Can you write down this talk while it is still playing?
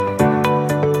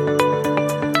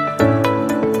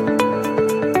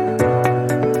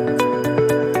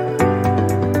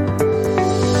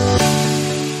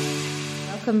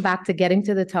back to Getting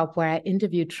to the Top, where I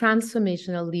interview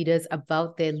transformational leaders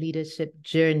about their leadership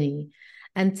journey.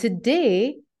 And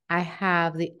today, I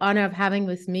have the honor of having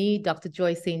with me Dr.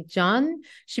 Joy St. John.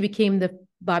 She became the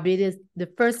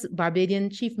first Barbadian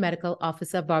Chief Medical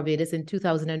Officer of Barbados in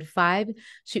 2005.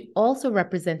 She also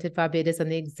represented Barbados on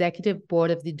the executive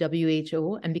board of the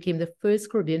WHO and became the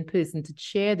first Caribbean person to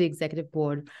chair the executive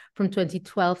board from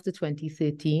 2012 to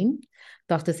 2013.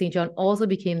 Dr. St. John also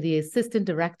became the Assistant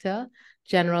Director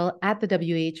General at the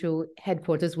WHO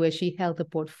headquarters, where she held the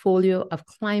portfolio of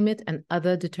climate and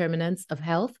other determinants of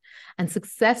health and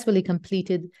successfully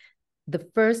completed the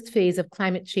first phase of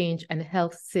climate change and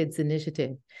health SIDS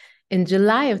initiative. In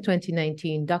July of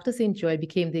 2019, Dr. St. Joy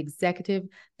became the Executive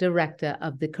Director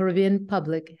of the Caribbean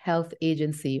Public Health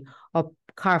Agency, or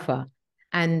CARPHA.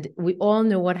 And we all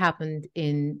know what happened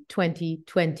in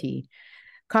 2020.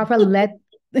 CARPHA led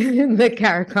the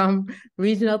CARICOM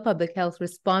regional public health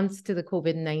response to the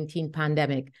COVID-19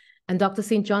 pandemic. And Dr.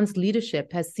 St. John's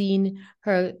leadership has seen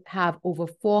her have over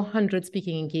 400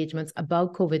 speaking engagements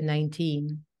about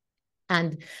COVID-19.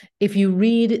 And if you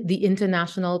read the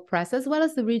international press as well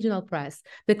as the regional press,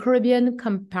 the Caribbean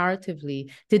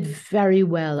comparatively did very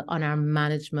well on our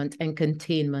management and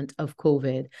containment of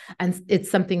COVID. And it's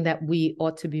something that we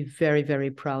ought to be very,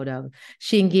 very proud of.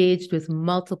 She engaged with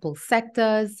multiple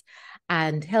sectors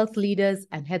and health leaders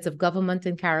and heads of government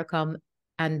in CARICOM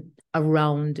and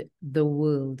around the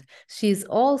world. She's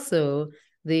also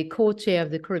the co-chair of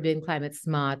the Caribbean Climate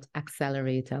Smart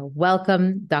Accelerator.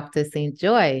 Welcome, Dr. St.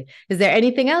 Joy. Is there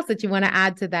anything else that you want to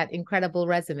add to that incredible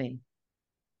resume?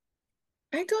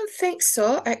 I don't think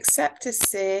so, except to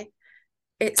say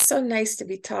it's so nice to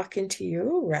be talking to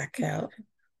you, Raquel.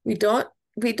 We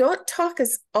don't talk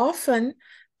as often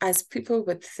as people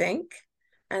would think.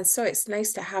 And so it's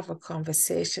nice to have a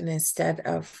conversation instead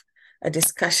of a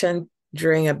discussion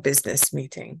during a business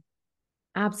meeting.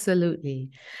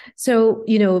 Absolutely. So,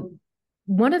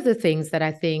 one of the things that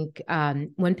I think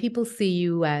when people see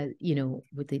you as,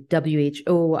 with the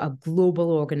WHO, a global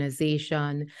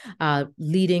organization,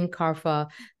 leading CARPHA,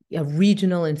 a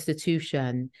regional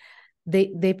institution,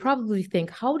 they probably think,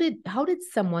 how did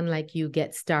someone like you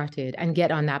get started and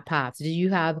get on that path? Do you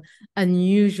have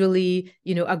unusually,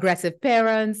 aggressive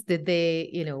parents? Did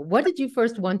they, what did you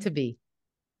first want to be?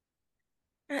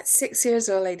 At 6 years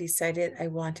old, I decided I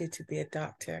wanted to be a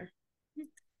doctor.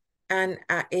 And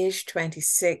at age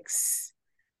 26,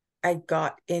 I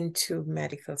got into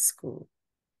medical school.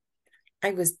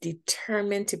 I was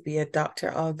determined to be a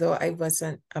doctor, although I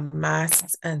wasn't a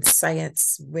maths and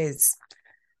science whiz.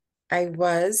 I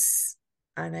was,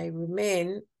 and I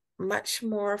remain, much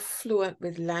more fluent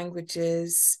with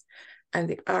languages and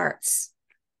the arts.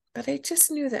 But I just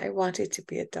knew that I wanted to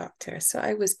be a doctor, so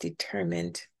I was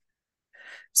determined.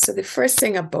 So the first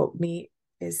thing about me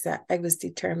is that I was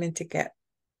determined to get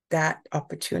that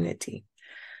opportunity.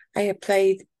 I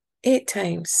applied 8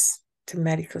 times to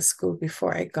medical school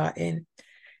before I got in.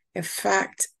 In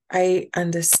fact, I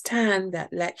understand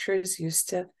that lecturers used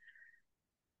to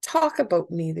talk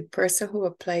about me, the person who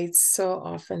applied so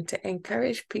often, to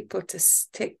encourage people to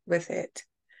stick with it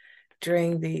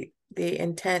during the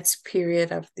intense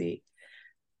period of the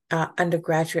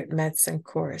undergraduate medicine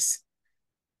course.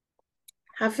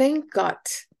 Having got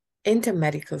into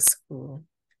medical school,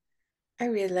 I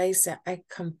realized that I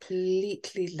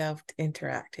completely loved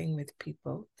interacting with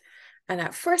people. And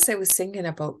at first I was thinking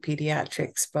about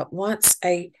pediatrics, but once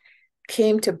I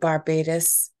came to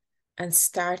Barbados and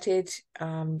started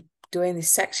doing the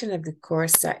section of the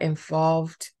course that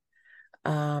involved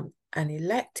an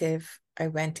elective, I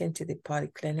went into the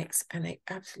polyclinics and I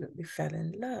absolutely fell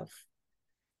in love.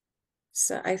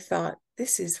 So I thought,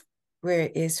 this is where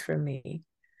it is for me.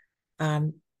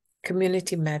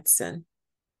 Community medicine.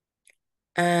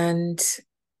 And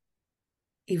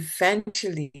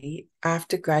eventually,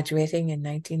 after graduating in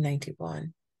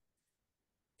 1991,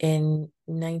 in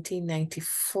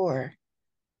 1994,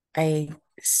 I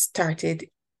started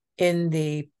in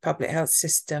the public health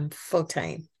system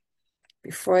full-time.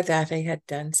 Before that, I had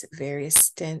done various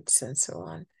stints and so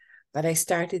on, but I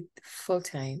started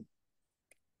full-time.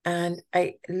 And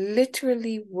I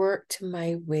literally worked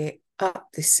my way up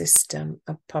the system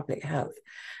of public health.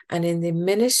 And in the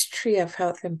Ministry of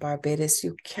Health in Barbados,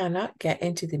 you cannot get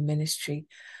into the ministry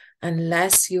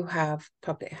unless you have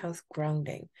public health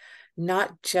grounding,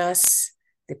 not just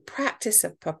the practice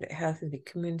of public health in the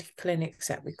community clinics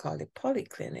that we call the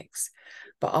polyclinics,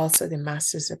 but also the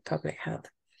Masters of Public Health.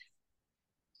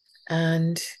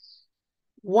 And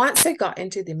once I got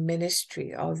into the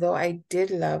ministry, although I did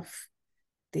love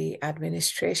the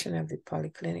administration of the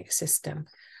polyclinic system,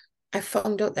 I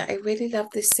found out that I really love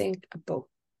this thing about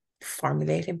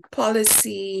formulating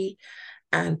policy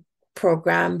and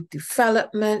program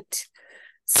development.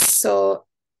 So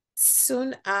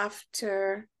soon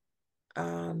after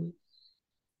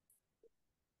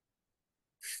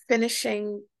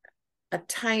finishing a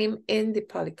time in the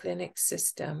polyclinic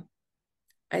system,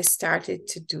 I started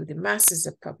to do the Masters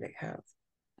of Public Health.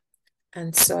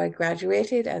 And so I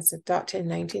graduated as a doctor in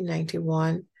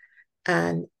 1991,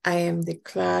 and I am the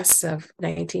class of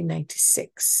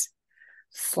 1996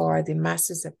 for the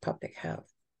Masters of Public Health.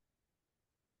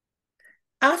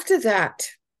 After that,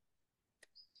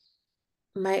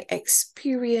 my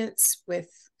experience with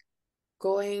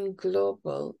going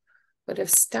global would have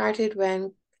started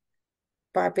when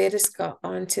Barbados got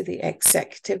onto the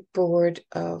executive board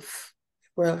of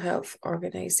World Health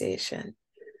Organization.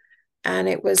 And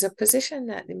it was a position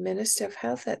that the Minister of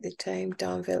Health at the time,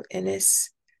 Donville Innes,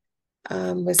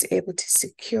 was able to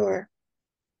secure.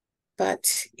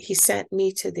 But he sent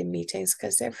me to the meetings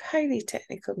because they're highly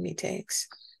technical meetings.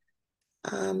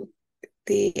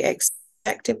 The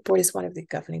executive board is one of the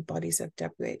governing bodies of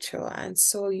WHO. And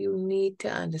so you need to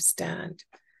understand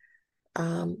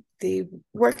the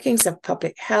workings of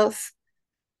public health,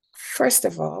 first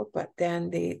of all, but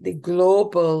then the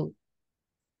global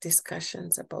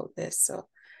discussions about this. So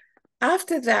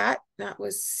after that, that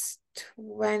was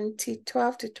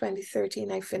 2012 to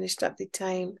 2013, I finished up the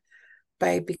time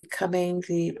by becoming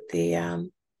the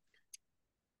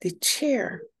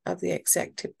chair of the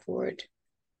executive board.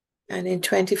 And in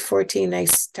 2014, I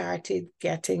started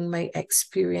getting my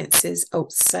experiences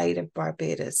outside of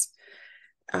Barbados.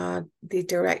 The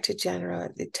Director General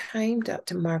at the time,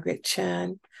 Dr. Margaret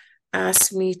Chan,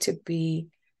 asked me to be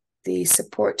the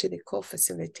support to the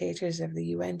co-facilitators of the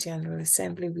UN General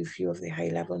Assembly review of the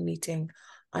high-level meeting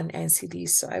on NCD.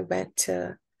 So I went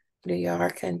to New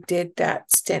York and did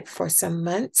that stint for some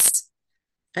months.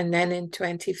 And then in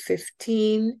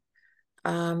 2015,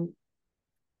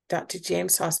 Dr.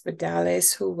 James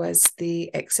Hospitalis, who was the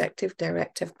executive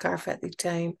director of CARPHA at the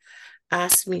time,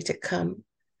 asked me to come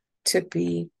to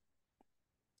be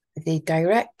the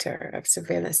director of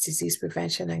surveillance, disease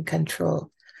prevention, and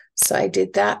control. So I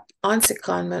did that on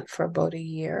secondment for about a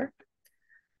year.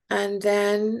 And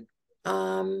then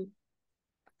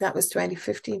that was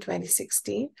 2015,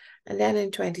 2016. And then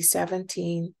in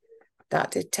 2017,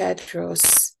 Dr.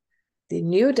 Tedros, the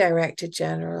new Director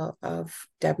General of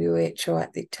WHO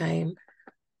at the time,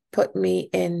 put me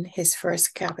in his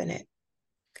first cabinet.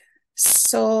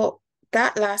 So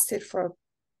that lasted for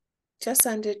just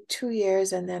under 2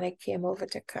 years, and then I came over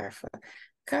to CARPHA.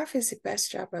 CARPHA is the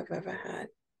best job I've ever had.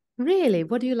 Really?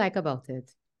 What do you like about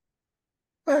it?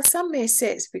 Well, some may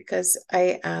say it's because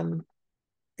I am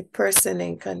the person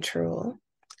in control,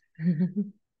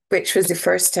 which was the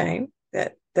first time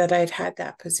that I'd had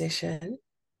that position.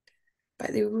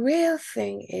 But the real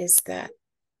thing is that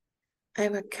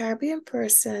I'm a Caribbean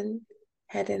person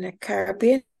heading a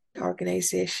Caribbean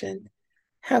organization,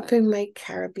 helping my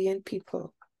Caribbean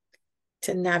people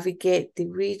to navigate the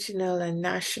regional and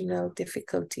national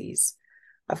difficulties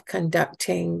of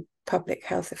conducting public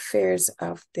health affairs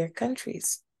of their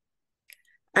countries.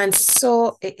 And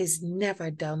so it is never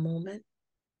a dull moment.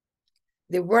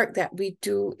 The work that we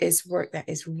do is work that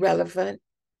is relevant.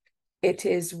 It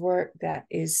is work that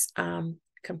is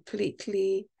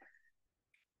completely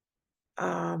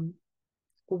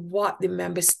what the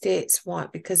member states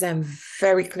want, because I'm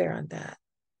very clear on that.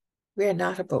 We're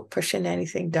not about pushing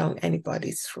anything down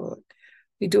anybody's throat.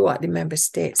 We do what the member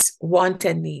states want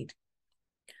and need.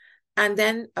 And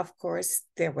then, of course,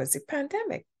 there was a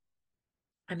pandemic.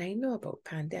 And I know about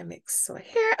pandemics. So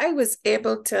here I was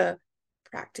able to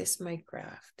practice my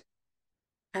craft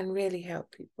and really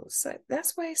help people. So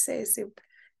that's why I say it's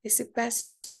the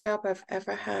best job I've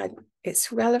ever had.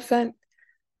 It's relevant.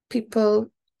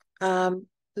 People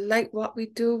like what we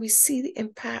do. We see the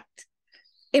impact.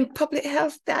 In public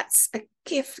health, that's a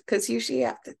gift, because usually you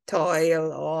have to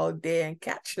toil all day and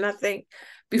catch nothing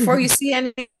before you see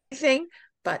anything.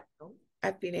 But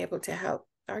I've been able to help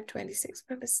our 26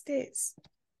 member states.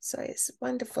 So it's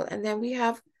wonderful. And then we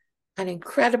have an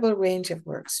incredible range of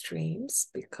work streams,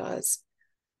 because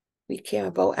we came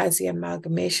about as the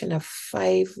amalgamation of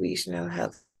 5 regional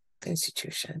health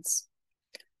institutions.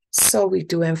 So we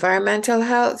do environmental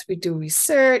health, we do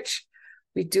research,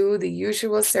 we do the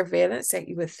usual surveillance that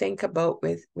you would think about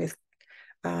with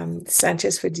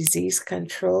Centers for Disease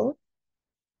Control.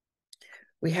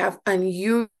 We have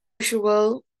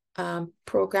unusual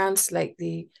programs like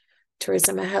the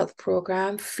Tourism and Health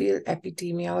Program, Field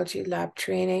Epidemiology Lab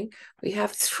Training. We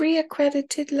have 3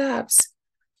 accredited labs: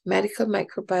 medical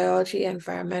microbiology,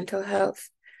 environmental health,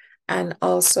 and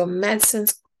also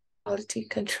medicines quality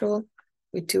control.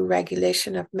 We do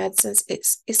regulation of medicines.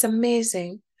 It's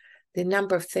amazing the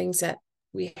number of things that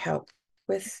we help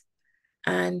with.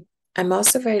 And I'm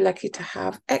also very lucky to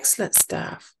have excellent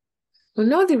staff who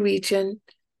know the region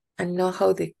and know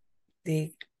how the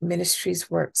ministries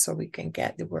work so we can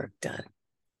get the work done.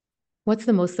 What's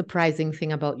the most surprising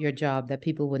thing about your job that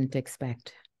people wouldn't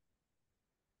expect?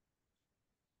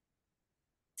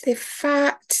 The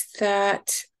fact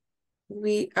that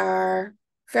we are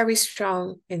very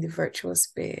strong in the virtual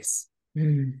space.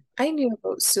 I knew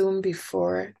about Zoom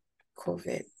before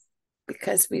COVID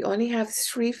because we only have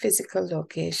 3 physical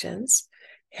locations,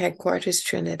 headquarters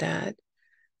Trinidad,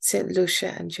 St.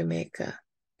 Lucia, and Jamaica,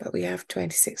 but we have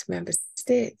 26 member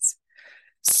states.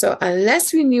 So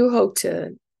unless we knew how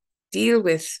to deal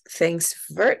with things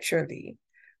virtually,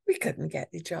 we couldn't get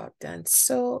the job done.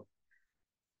 So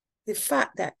the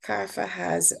fact that CARPHA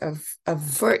has a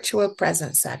virtual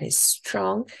presence that is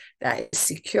strong, that is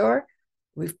secure,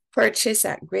 we've purchased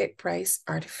at great price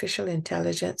artificial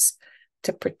intelligence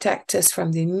to protect us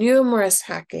from the numerous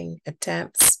hacking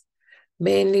attempts,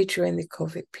 mainly during the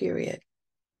COVID period.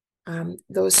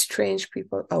 Those strange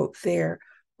people out there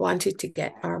wanted to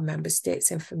get our member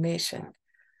states' information.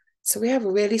 So we have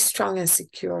a really strong and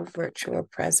secure virtual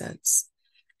presence.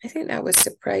 I think that would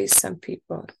surprise some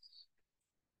people.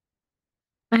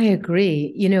 I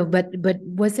agree, but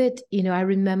was it, I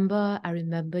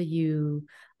remember you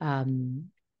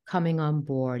coming on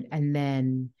board, and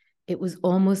then it was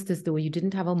almost as though you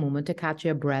didn't have a moment to catch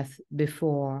your breath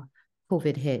before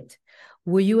COVID hit.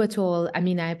 Were you at all, I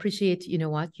appreciate, that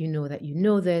you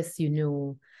know this,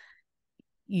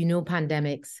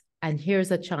 pandemics, and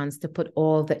here's a chance to put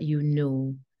all that you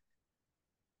know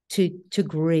to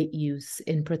great use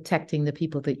in protecting the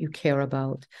people that you care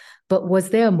about. But was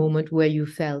there a moment where you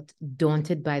felt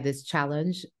daunted by this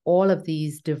challenge, all of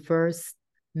these diverse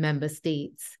member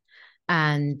states,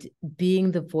 and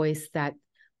being the voice that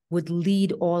would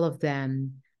lead all of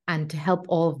them and to help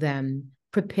all of them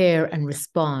prepare and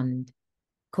respond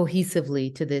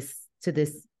cohesively to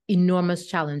this enormous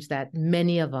challenge that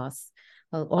many of us,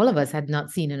 well, all of us had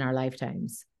not seen in our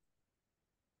lifetimes?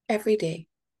 Every day.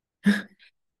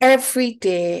 Every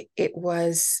day it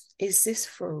was, is this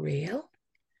for real?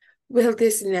 Will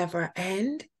this never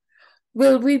end?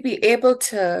 Will we be able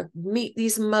to meet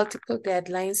these multiple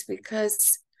deadlines?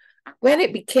 Because when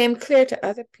it became clear to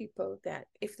other people that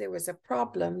if there was a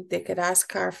problem, they could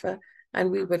ask CARPHA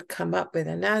and we would come up with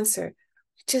an answer,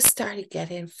 we just started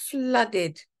getting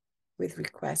flooded with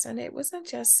requests. And it wasn't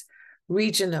just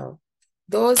regional.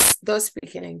 Those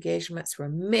speaking engagements were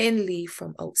mainly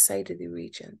from outside of the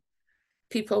region.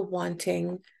 People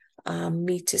wanting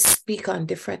me to speak on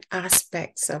different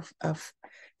aspects of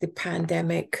the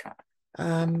pandemic,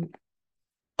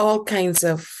 all kinds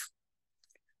of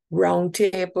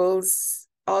roundtables,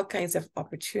 all kinds of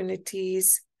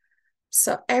opportunities.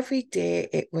 So every day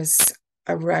it was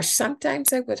a rush.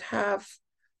 Sometimes I would have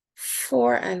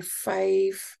 4 and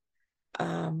 5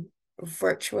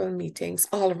 virtual meetings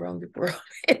all around the world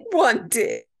in one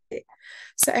day.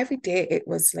 So every day it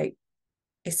was like,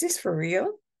 is this for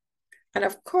real? And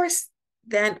of course,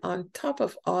 then on top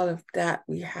of all of that,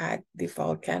 we had the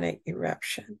volcanic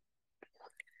eruption.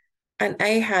 And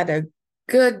I had a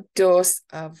good dose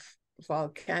of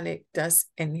volcanic dust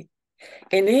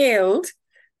inhaled,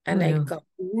 and I got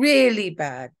really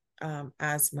bad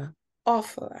asthma,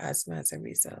 awful asthma as a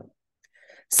result.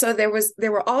 So there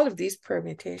were all of these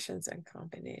permutations and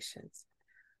combinations.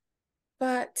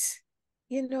 But,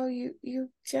 you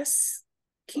just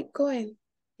keep going.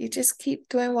 You just keep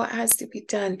doing what has to be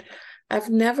done.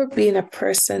 I've never been a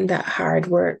person that hard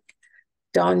work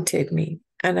daunted me.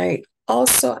 And I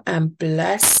also am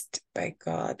blessed by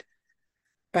God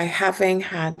by having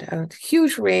had a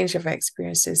huge range of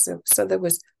experiences. So there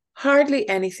was hardly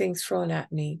anything thrown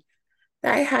at me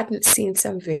that I hadn't seen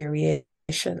some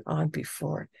variation on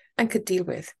before and could deal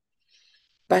with.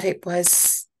 But it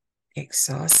was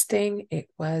exhausting. It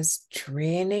was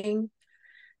draining.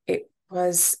 It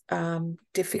was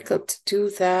difficult to do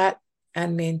that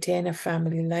and maintain a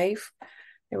family life.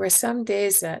 There were some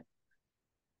days that,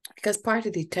 because part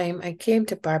of the time I came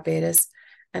to Barbados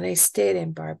and I stayed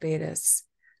in Barbados.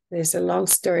 There's a long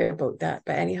story about that,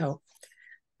 but anyhow,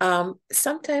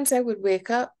 sometimes I would wake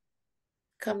up,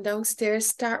 come downstairs,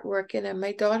 start working, and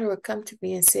my daughter would come to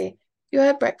me and say, "You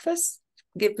had breakfast?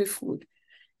 Give me food.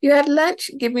 You had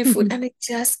lunch? Give me food." And I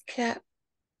just kept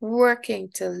working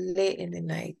till late in the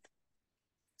night.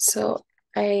 So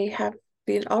I have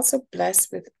been also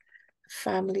blessed with a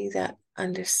family that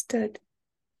understood.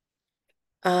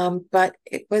 But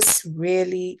it was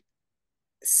really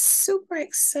super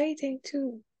exciting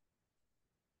too.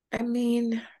 I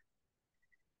mean,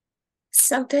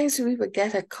 sometimes we would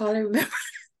get a call.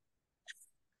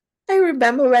 I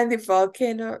remember when the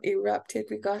volcano erupted,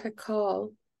 we got a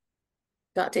call.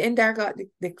 Dr. Indar got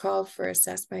the call first.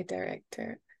 That's my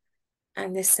director.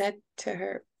 And they said to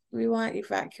her, we want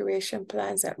evacuation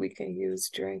plans that we can use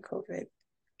during COVID.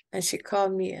 And she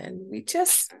called me and we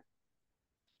just,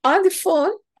 on the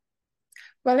phone,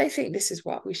 well, I think this is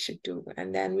what we should do.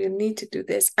 And then we'll need to do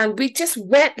this. And we just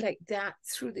went like that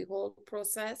through the whole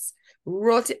process,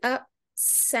 wrote it up,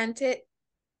 sent it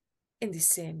in the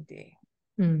same day.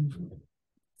 Mm.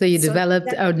 So you So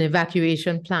developed an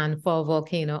evacuation plan for a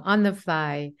volcano on the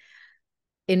fly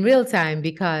in real time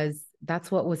because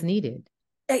that's what was needed.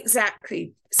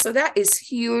 Exactly. So that is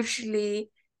hugely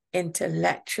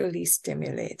intellectually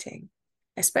stimulating,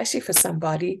 especially for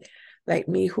somebody like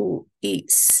me who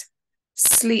eats,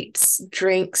 sleeps,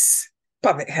 drinks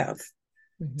public health.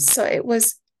 Mm-hmm. So it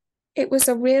was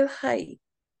a real high.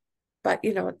 But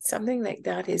something like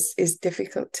that is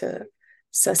difficult to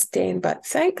sustain. But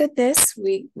thank goodness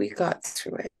we got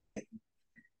through it.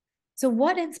 So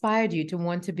what inspired you to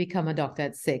want to become a doctor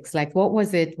at 6? Like, what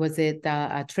was it? Was it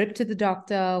a trip to the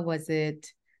doctor? What was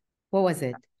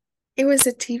it? It was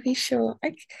a TV show.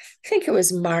 I think it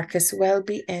was Marcus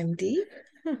Welby, MD.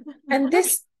 And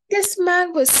this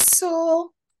man was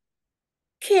so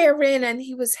caring and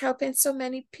he was helping so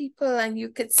many people and you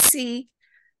could see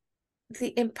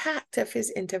the impact of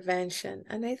his intervention.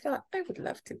 And I thought, I would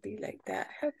love to be like that,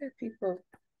 helping people.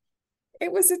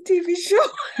 It was a TV show.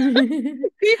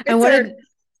 And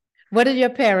what did your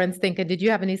parents think? And did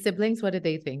you have any siblings? What did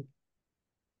they think?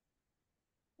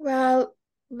 Well,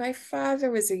 my father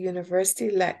was a university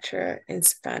lecturer in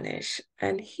Spanish,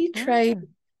 and he tried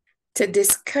to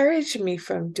discourage me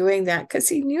from doing that because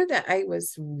he knew that I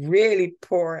was really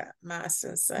poor at math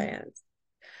and science.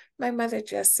 My mother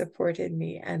just supported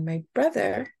me, and my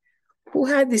brother, who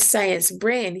had the science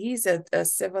brain, he's a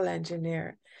civil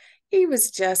engineer. He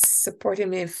was just supporting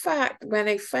me. In fact, when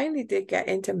I finally did get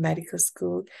into medical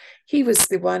school, he was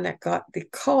the one that got the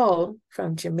call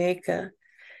from Jamaica,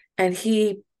 and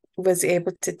he was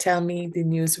able to tell me the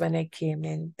news when I came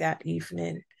in that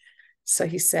evening. So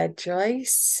he said, Joy,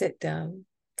 sit down.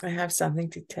 I have something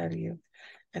to tell you.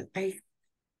 And I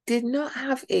did not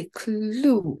have a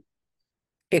clue.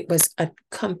 It was a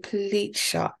complete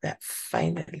shock that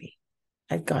finally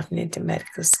I'd gotten into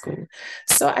medical school.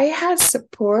 So I had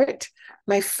support.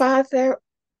 My father,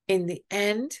 in the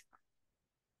end,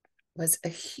 was a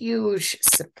huge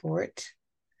support.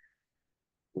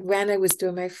 When I was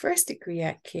doing my first degree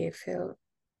at CARPHA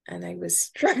and I was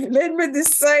struggling with the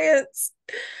science,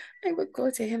 I would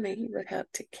go to him and he would help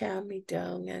to calm me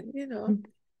down and,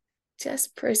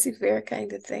 just persevere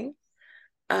kind of thing.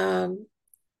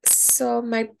 So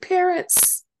my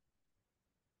parents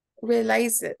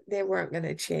realized that they weren't going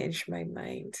to change my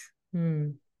mind.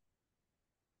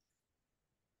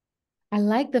 I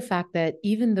like the fact that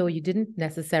even though you didn't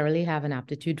necessarily have an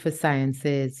aptitude for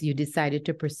sciences, you decided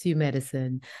to pursue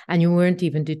medicine and you weren't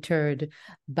even deterred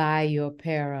by your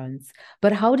parents.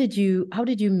 But how did you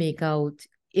make out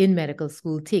in medical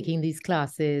school, taking these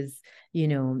classes,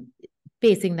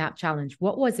 facing that challenge?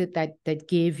 What was it that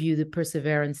gave you the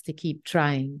perseverance to keep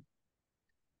trying?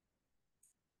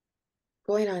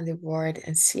 Going on the ward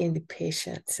and seeing the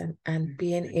patients and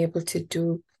being able to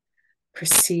do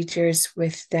procedures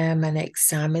with them and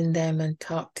examine them and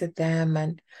talk to them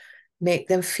and make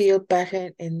them feel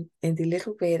better in the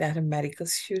little way that a medical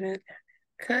student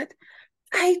could.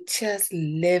 I just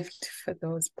lived for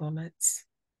those moments.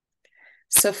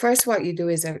 So first what you do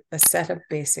is a set of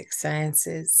basic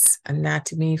sciences,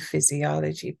 anatomy,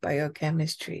 physiology,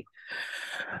 biochemistry.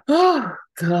 Oh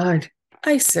God,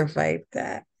 I survived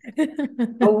that.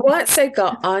 But once I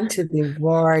got onto the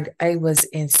ward, I was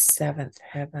in seventh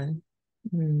heaven.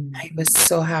 I was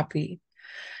so happy.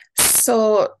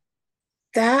 So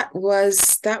that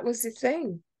was the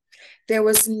thing. There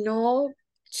was no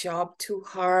job too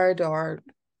hard or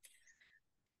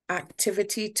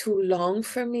activity too long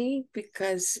for me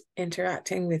because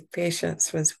interacting with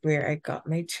patients was where I got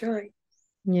my joy.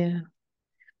 Yeah.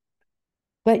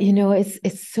 But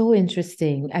it's so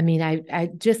interesting. I mean, I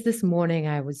just this morning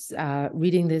I was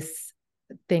reading this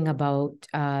thing about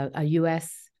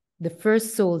the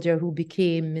first soldier who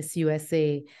became Miss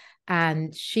USA,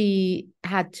 and she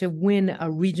had to win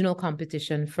a regional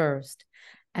competition first.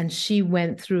 And she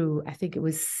went through, I think it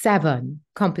was 7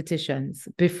 competitions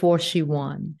before she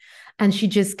won. And she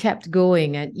just kept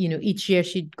going. And, each year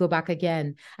she'd go back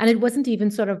again. And it wasn't even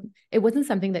it wasn't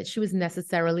something that she was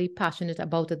necessarily passionate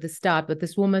about at the start, but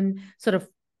this woman sort of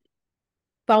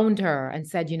found her and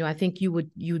said, I think you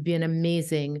would be an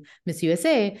amazing Miss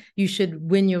USA. You should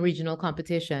win your regional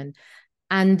competition.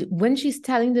 And when she's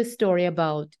telling this story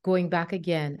about going back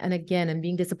again and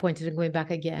being disappointed and going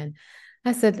back again,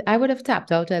 I said, I would have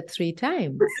tapped out at 3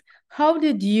 times. How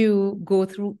did you go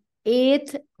through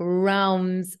 8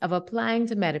 rounds of applying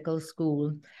to medical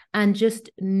school and just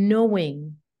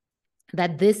knowing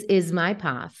that this is my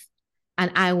path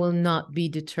and I will not be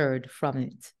deterred from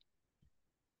it?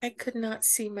 I could not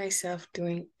see myself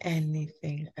doing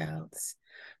anything else.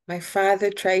 My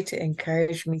father tried to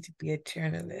encourage me to be a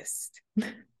journalist.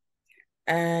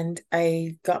 And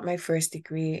I got my first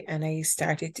degree and I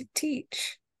started to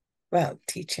teach. Well,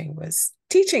 teaching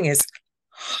is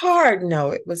hard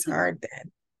now. It was hard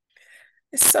then.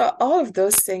 So all of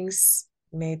those things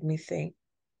made me think,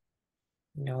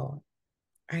 no,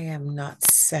 I am not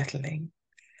settling.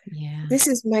 Yeah. This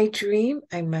is my dream.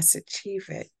 I must achieve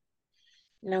it.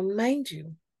 Now, mind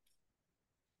you,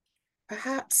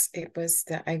 perhaps it was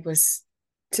that I was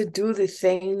to do the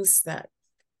things that,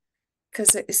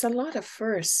 because it's a lot of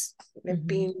firsts. There have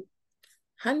been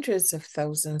hundreds of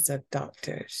thousands of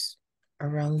doctors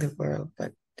around the world,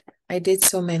 but I did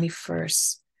so many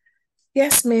firsts.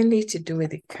 Yes, mainly to do with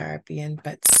the Caribbean,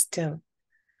 but still.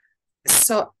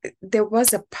 So there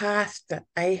was a path that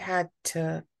I had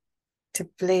to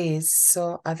blaze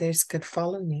so others could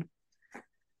follow me.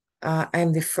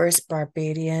 I'm the first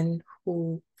Barbadian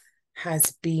who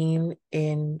has been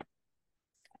in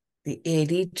the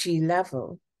ADG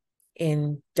level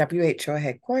in WHO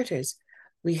headquarters.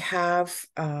 We have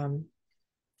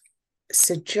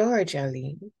Sir George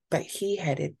Aline, but he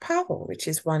headed PAHO, which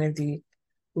is one of the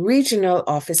regional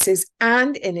offices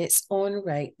and in its own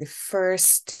right, the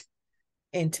first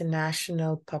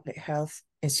international public health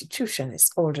institution.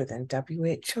 It's older than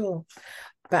WHO.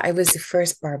 But I was the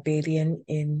first Barbadian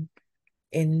in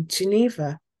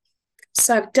Geneva.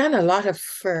 So I've done a lot of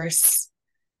firsts.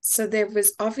 So there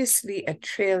was obviously a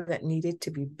trail that needed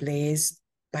to be blazed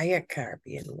by a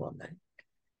Caribbean woman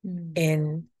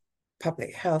in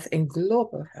public health, in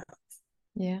global health.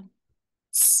 Yeah.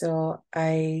 So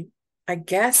I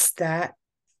guess that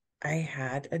I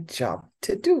had a job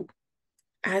to do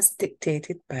as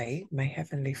dictated by my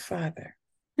Heavenly Father.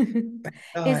 By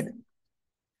God.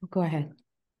 Go ahead.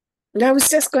 I was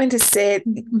just going to say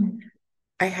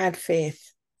I had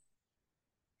faith.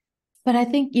 But I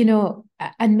think,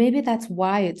 and maybe that's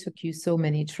why it took you so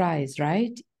many tries,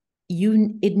 right?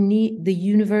 The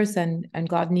universe and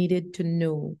God needed to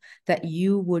know that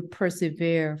you would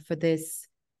persevere for this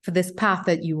path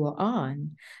that you were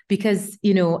on, because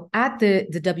at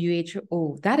the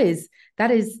WHO, that is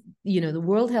the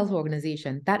World Health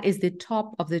Organization, that is the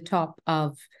top of the top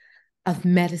of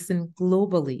medicine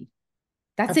globally.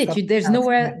 That's it. There's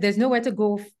nowhere to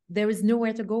go. There is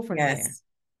nowhere to go from there.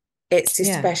 It's the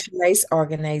specialized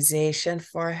organization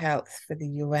for health for the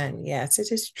UN. Yes,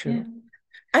 it is true. Yeah.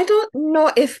 I don't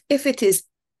know if it is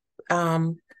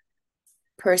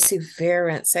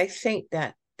perseverance. I think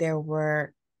that there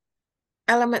were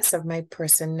elements of my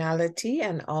personality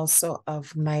and also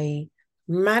of my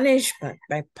management,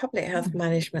 my public health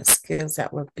management skills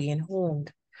that were being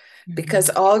honed. Because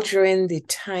all during the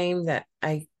time that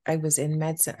I was in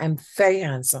medicine, I'm very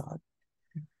hands-on.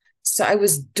 So I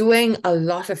was doing a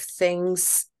lot of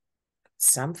things,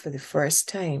 some for the first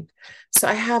time. So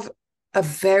I have a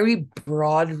very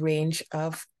broad range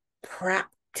of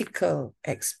practical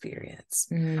experience.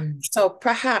 So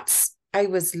perhaps I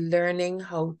was learning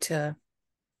how to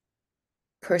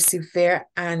persevere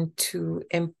and to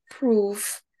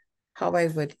improve how I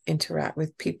would interact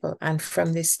with people. And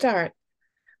from the start,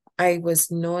 I was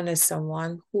known as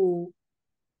someone who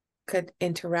could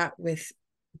interact with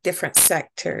different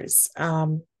sectors.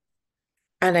 And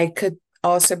I could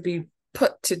also be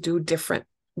put to do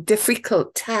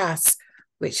difficult tasks,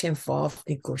 which involve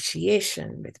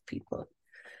negotiation with people.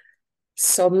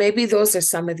 So maybe those are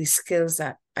some of the skills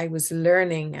that I was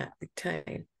learning at the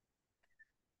time.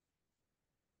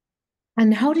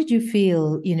 And how did you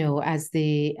feel, as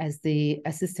the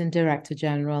Assistant Director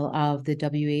General of the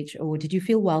WHO? Did you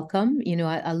feel welcome?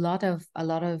 A lot of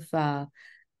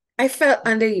I felt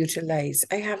underutilized.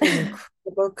 I have an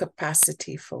incredible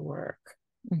capacity for work.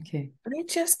 Okay. I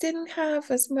just didn't have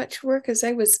as much work as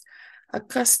I was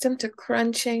accustomed to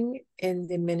crunching in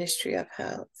the Ministry of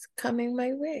Health coming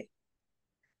my way.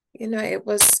 It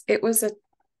was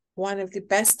one of the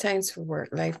best times for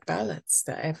work-life balance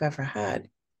that I've ever had.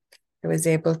 I was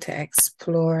able to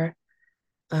explore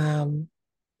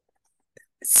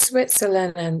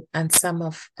Switzerland and some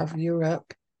of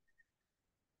Europe.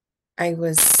 I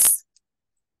was,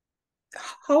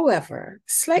 however,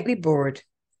 slightly bored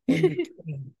in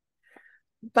between.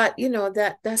 But,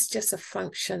 that's just a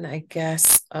function, I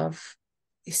guess, of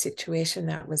the situation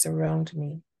that was around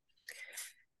me.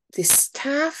 The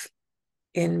staff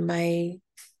in my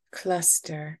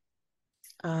cluster,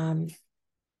 they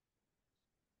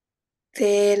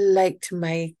liked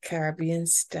my Caribbean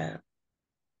style.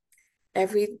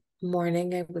 Every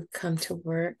morning I would come to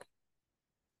work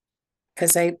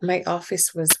because my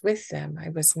office was with them. I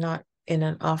was not in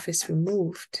an office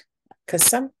removed,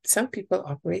 because some people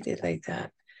operated like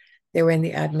that. They were in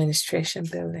the administration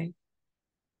building.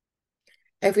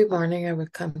 Every morning I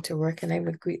would come to work and I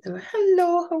would greet them.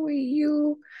 Hello, how are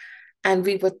you? And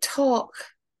we would talk.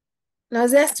 Now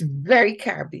that's very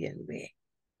Caribbean way.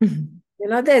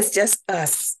 There's just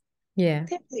us. Yeah.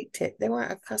 They liked it. They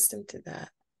weren't accustomed to that.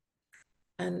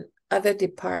 And other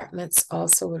departments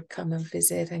also would come and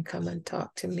visit and come and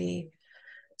talk to me.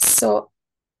 So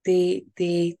the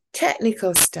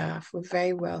technical staff were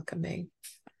very welcoming.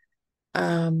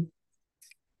 And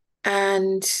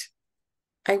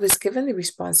I was given the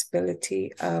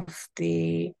responsibility of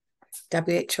the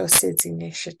WHO SIDS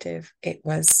initiative. It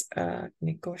was a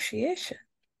negotiation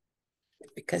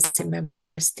because the member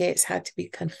states had to be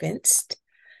convinced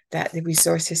that the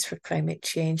resources for climate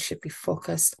change should be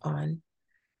focused on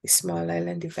the small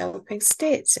island developing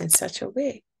states in such a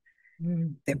way.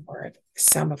 There were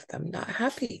some of them not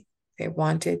happy. They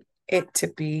wanted it to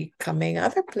be coming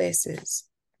other places.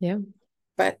 Yeah.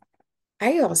 But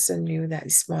I also knew that the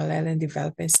small island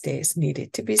developing states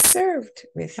needed to be served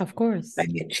with, of course,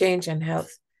 climate change and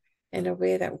health in a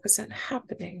way that wasn't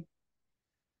happening.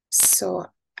 So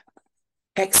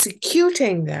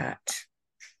executing that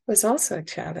was also a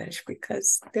challenge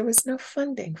because there was no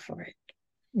funding for it.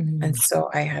 And so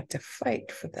I had to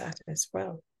fight for that as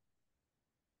well.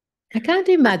 I can't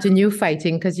imagine you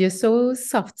fighting because you're so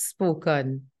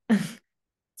soft-spoken.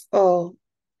 Oh,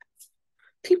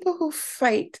 people who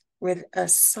fight with a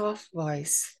soft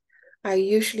voice are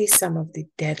usually some of the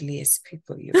deadliest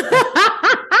people you ever.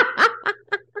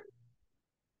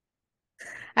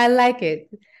 I like it.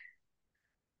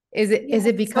 Is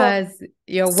it because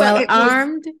you're well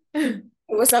armed? It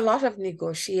was a lot of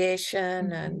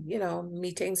negotiation and,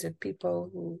 meetings with people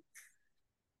who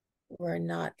were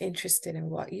not interested in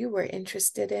what you were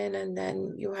interested in, and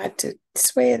then you had to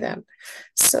sway them.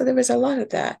 So there was a lot of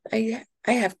that. I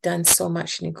have done so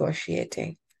much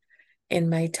negotiating in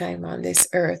my time on this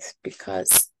earth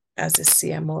because as a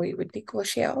CMO, you would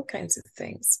negotiate all kinds of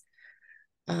things.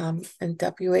 And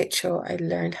WHO, I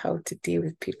learned how to deal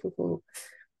with people who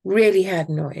really had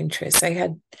no interest. I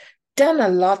had done a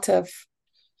lot of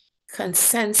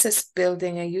consensus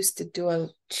building. I used to do a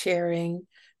chairing,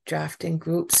 drafting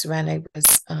groups when I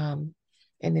was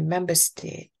in the member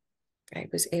state. I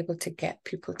was able to get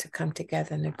people to come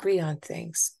together and agree on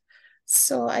things.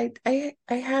 So I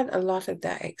had a lot of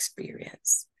that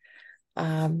experience.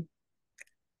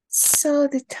 So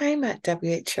the time at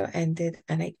WHO ended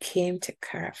and I came to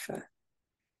CARPHA,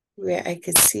 where I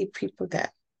could see people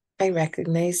that I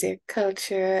recognize their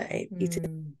culture, I eat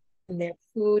in their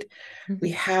food.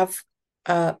 We have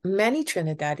many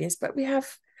Trinidadians, but we have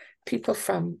people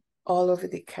from all over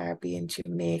the Caribbean,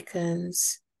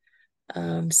 Jamaicans,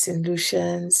 St.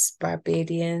 Lucians,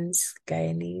 Barbadians,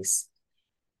 Guyanese.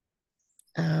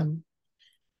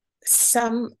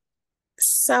 Some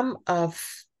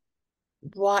of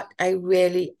what I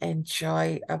really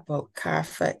enjoy about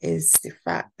CARPHA is the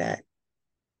fact that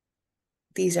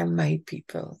these are my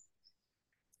people.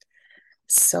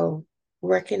 So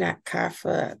working at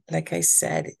CARPHA, like I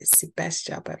said, it's the best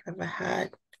job I've ever had.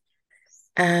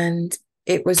 And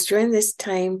it was during this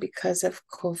time, because of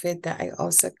COVID, that I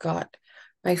also got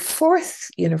my 4th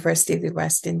University of the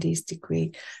West Indies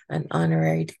degree, an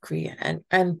honorary degree. And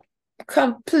I'm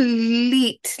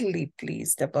completely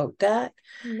pleased about that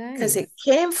because it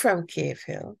came from Cave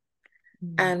Hill.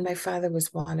 And my father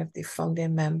was one of the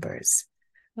founding members.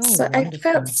 So wonderful.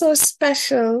 I felt so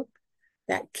special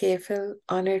that Cave Hill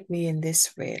honored me in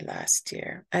this way last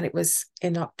year. And it was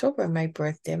in October, my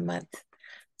birthday month.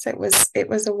 So it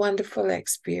was a wonderful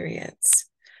experience.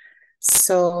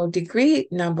 So degree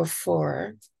number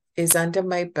 4 is under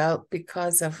my belt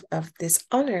because of this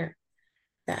honor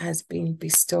that has been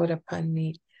bestowed upon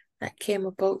me that came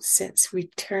about since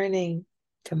returning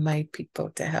to my people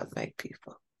to help my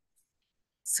people.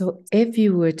 So if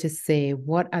you were to say,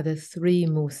 what are the 3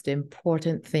 most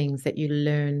important things that you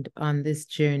learned on this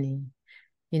journey?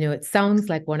 It sounds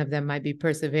like one of them might be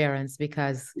perseverance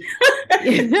because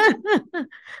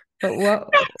but what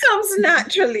that comes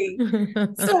naturally.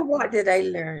 So what did I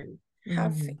learn?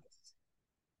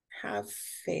 Have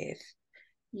faith.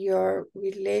 Your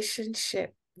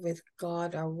relationship with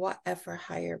God or whatever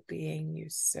higher being you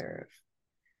serve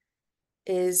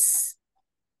is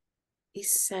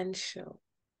essential.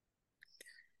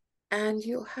 And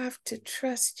you have to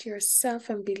trust yourself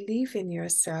and believe in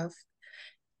yourself.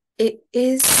 It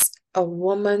is a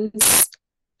woman's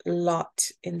lot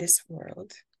in this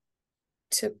world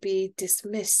to be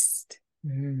dismissed,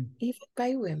 even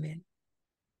by women,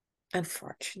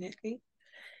 unfortunately.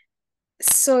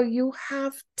 So you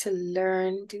have to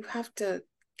learn, you have to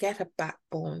get a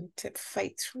backbone to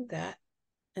fight through that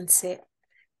and say,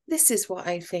 this is what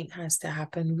I think has to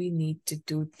happen. We need to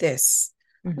do this,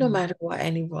 no matter what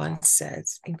anyone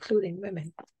says, including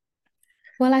women.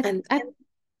 Well,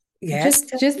 yes,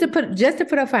 just to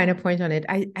put a finer point on it,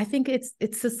 I think it's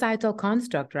societal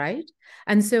construct, right?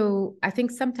 And so I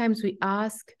think sometimes we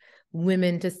ask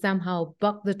women to somehow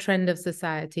buck the trend of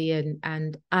society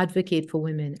and advocate for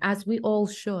women, as we all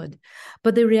should.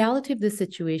 But the reality of the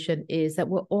situation is that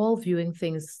we're all viewing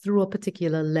things through a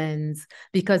particular lens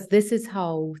because this is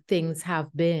how things have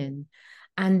been.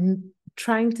 And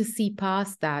trying to see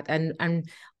past that and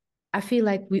I feel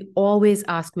like we always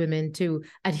ask women to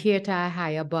adhere to a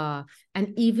higher bar.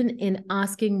 And even in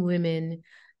asking women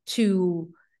to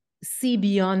see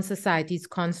beyond society's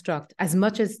construct, as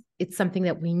much as it's something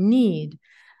that we need,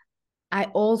 I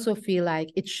also feel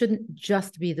like it shouldn't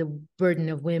just be the burden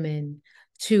of women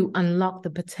to unlock the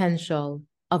potential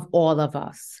of all of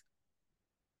us.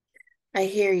 I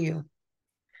hear you.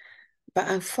 But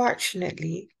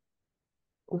unfortunately,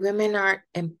 women aren't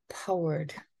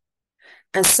empowered.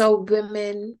 And so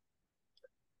women,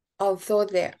 although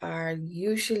they are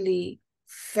usually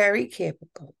very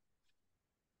capable,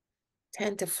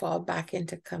 tend to fall back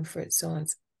into comfort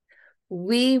zones.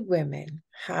 We women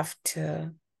have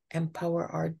to empower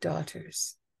our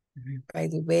daughters by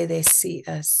the way they see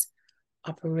us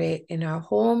operate in our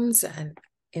homes and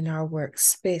in our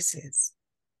workspaces.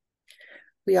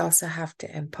 We also have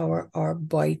to empower our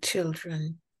boy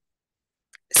children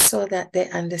so that they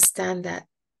understand that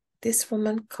this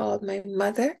woman called my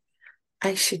mother,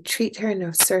 I should treat her in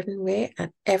a certain way, and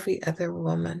every other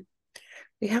woman.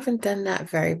 We haven't done that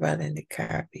very well in the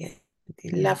Caribbean.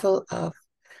 The level of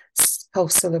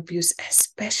spousal abuse,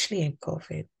 especially in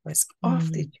COVID, was off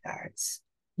the charts.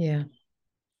 Yeah.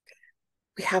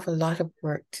 We have a lot of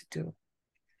work to do.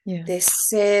 Yeah. They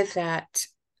say that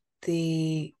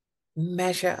the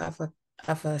measure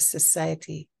of a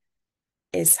society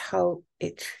is how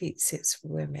it treats its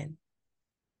women.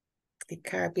 The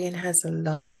Caribbean has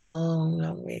a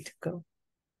long way to go.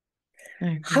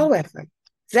 However,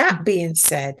 that being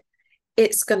said,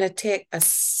 it's going to take a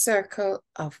circle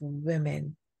of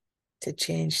women to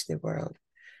change the world.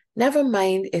 Never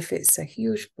mind if it's a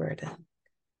huge burden.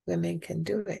 Women can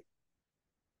do it.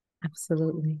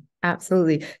 Absolutely.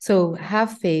 Absolutely. So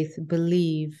have faith,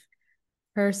 believe,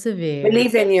 persevere.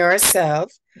 Believe in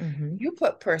yourself. You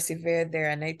put persevere there,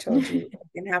 and I told you I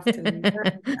didn't have to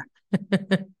learn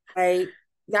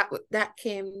that. That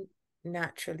came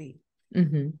naturally.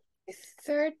 The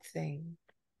third thing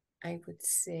I would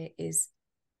say is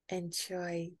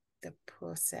enjoy the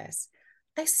process.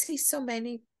 I see so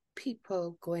many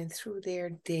people going through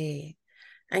their day,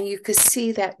 and you could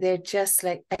see that they're just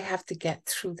like, I have to get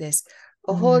through this.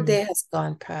 A whole day has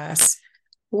gone past.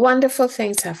 Wonderful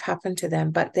things have happened to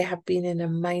them, but they have been in a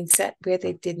mindset where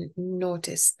they didn't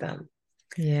notice them.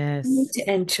 Yes. You need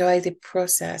to enjoy the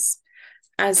process.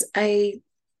 As I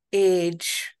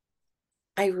age,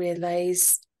 I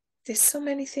realize there's so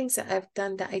many things that I've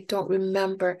done that I don't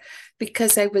remember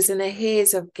because I was in a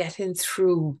haze of getting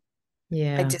through.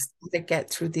 Yeah. I just had to get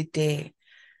through the day.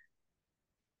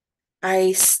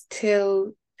 I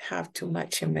still have too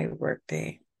much in my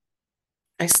workday.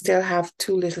 I still have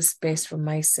too little space for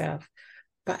myself,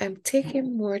 but I'm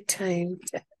taking more time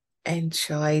to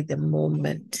enjoy the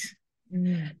moment.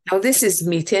 Now, this is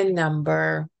meeting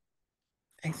number,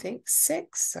 I think,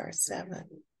 6 or 7.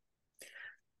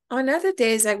 On other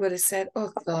days, I would have said,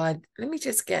 oh God, let me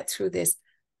just get through this.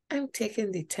 I'm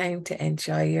taking the time to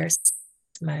enjoy your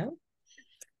smile.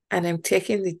 And I'm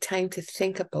taking the time to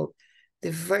think about the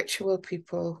virtual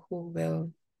people who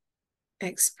will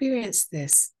experience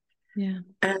this. Yeah.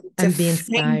 And be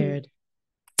inspired.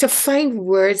 To find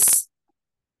words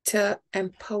to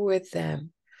empower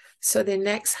them. So the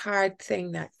next hard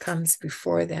thing that comes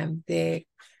before them, they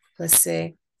will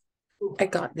say, I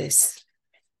got this.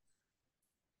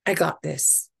 I got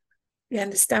this. You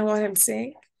understand what I'm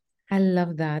saying? I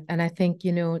love that. And I think,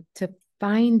 to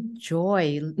find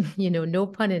joy, no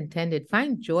pun intended,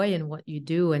 find joy in what you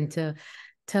do and to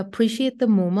appreciate the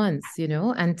moments,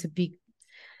 and to be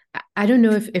I don't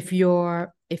know if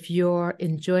you're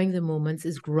enjoying the moments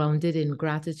is grounded in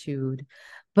gratitude,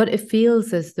 but it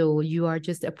feels as though you are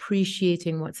just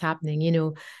appreciating what's happening. You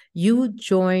know, you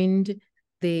joined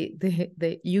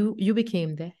you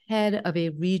became the head of a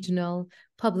regional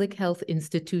public health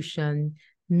institution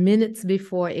minutes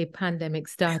before a pandemic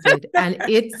started, and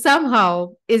it somehow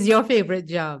is your favorite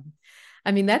job.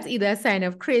 I mean, that's either a sign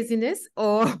of craziness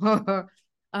or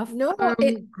a No, firm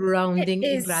it grounding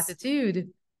in is. gratitude.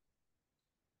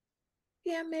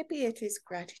 Yeah, maybe it is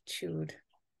gratitude.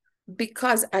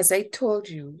 Because as I told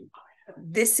you,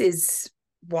 this is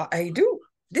what I do.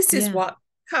 This is Yeah. what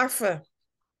CARPHA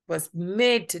was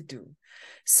made to do.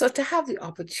 So to have the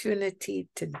opportunity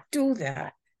to do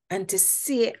that and to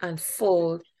see it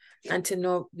unfold and to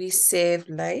know we saved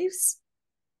lives,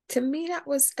 to me, that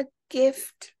was a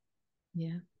gift.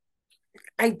 Yeah.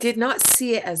 I did not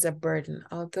see it as a burden,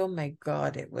 although, my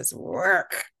God, it was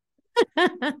work.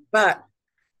 But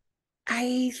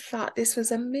I thought this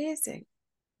was amazing.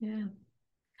 Yeah.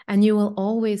 And you will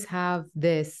always have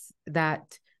this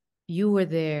that you were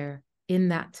there in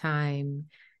that time,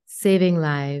 saving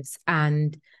lives.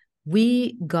 And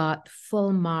we got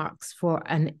full marks for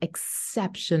an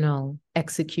exceptional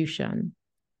execution.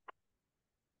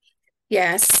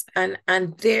 Yes, and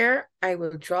there I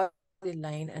will draw the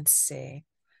line and say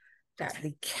that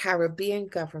the Caribbean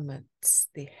governments,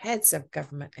 the heads of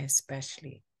government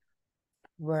especially,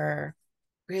 were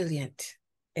brilliant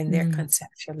in their Mm.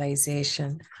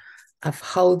 conceptualization of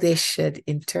how they should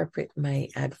interpret my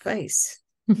advice.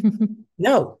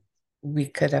 No, we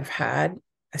could have had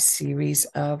a series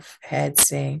of heads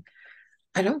saying,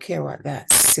 I don't care what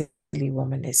that silly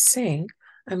woman is saying.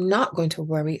 I'm not going to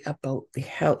worry about the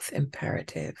health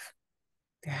imperative.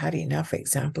 They had enough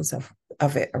examples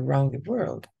of it around the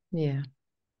world. Yeah.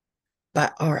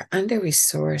 But our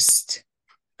under-resourced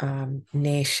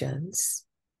nations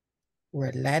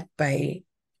were led by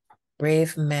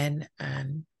brave men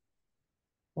and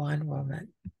one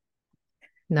woman.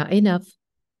 Not enough.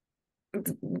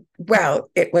 Well,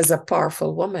 it was a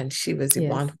powerful woman. She was the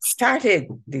Yes. one who started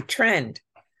the trend.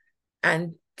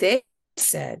 And they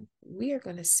said, we are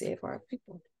going to save our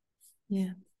people.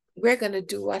 Yeah. We're going to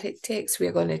do what it takes.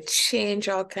 We're going to change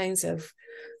all kinds of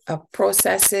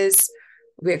processes.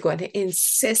 We're going to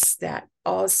insist that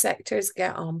all sectors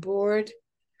get on board.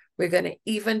 We're going to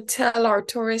even tell our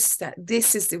tourists that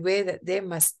this is the way that they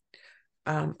must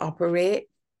operate.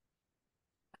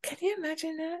 Can you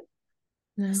imagine that?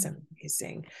 No. That's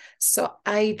amazing. So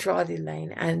I draw the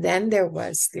line. And then there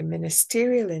was the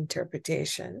ministerial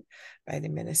interpretation by the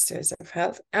ministers of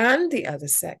health and the other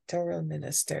sectoral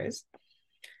ministers,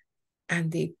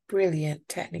 and the brilliant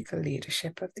technical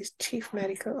leadership of the chief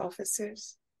medical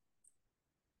officers.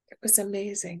 It was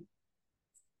amazing.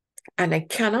 And I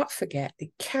cannot forget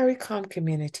the CARICOM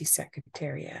Community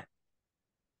Secretariat.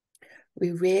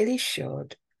 We really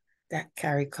showed that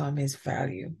CARICOM is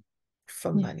value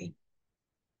for money.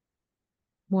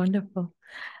 Wonderful.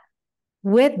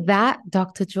 With that,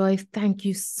 Dr. Joyce, thank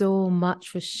you so much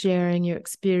for sharing your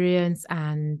experience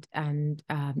and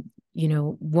you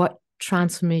know what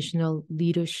transformational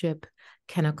leadership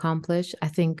can accomplish. I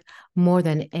think more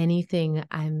than anything,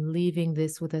 I'm leaving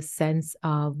this with a sense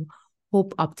of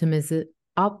hope, optimism,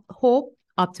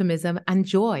 and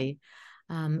joy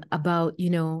about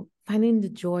finding the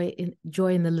joy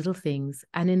in the little things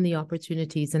and in the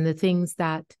opportunities and the things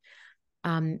that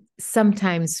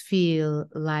sometimes feel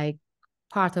like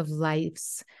part of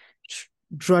life's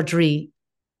drudgery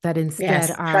that instead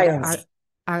Yes, trials.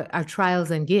 Are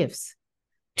trials and gifts.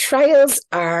 Trials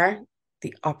are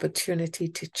the opportunity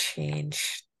to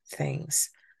change things,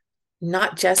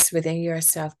 not just within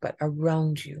yourself, but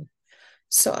around you.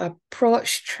 So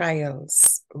approach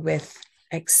trials with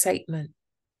excitement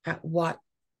at what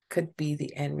could be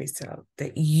the end result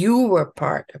that you were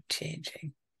part of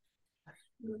changing.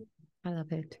 I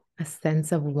love it. A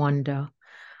sense of wonder.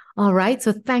 All right.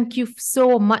 So thank you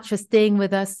so much for staying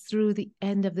with us through the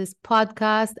end of this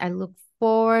podcast. I look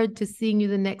forward to seeing you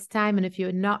the next time. And if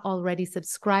you're not already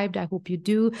subscribed, I hope you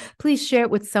do. Please share it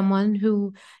with someone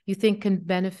who you think can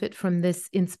benefit from this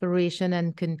inspiration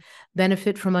and can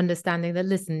benefit from understanding that,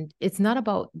 listen, it's not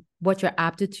about what your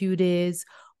aptitude is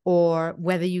or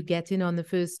whether you get in on the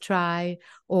first try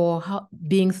or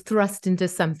being thrust into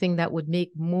something that would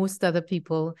make most other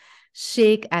people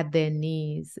shake at their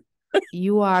knees.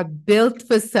 You are built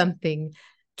for something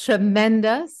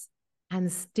tremendous,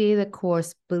 and stay the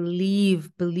course. Believe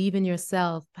in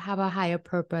yourself, have a higher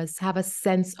purpose, have a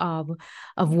sense of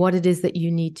what it is that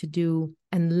you need to do,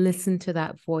 and listen to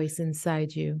that voice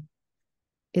inside you.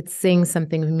 It's saying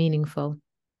something meaningful.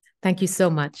 Thank you so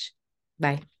much.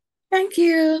 Bye. Thank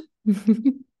you.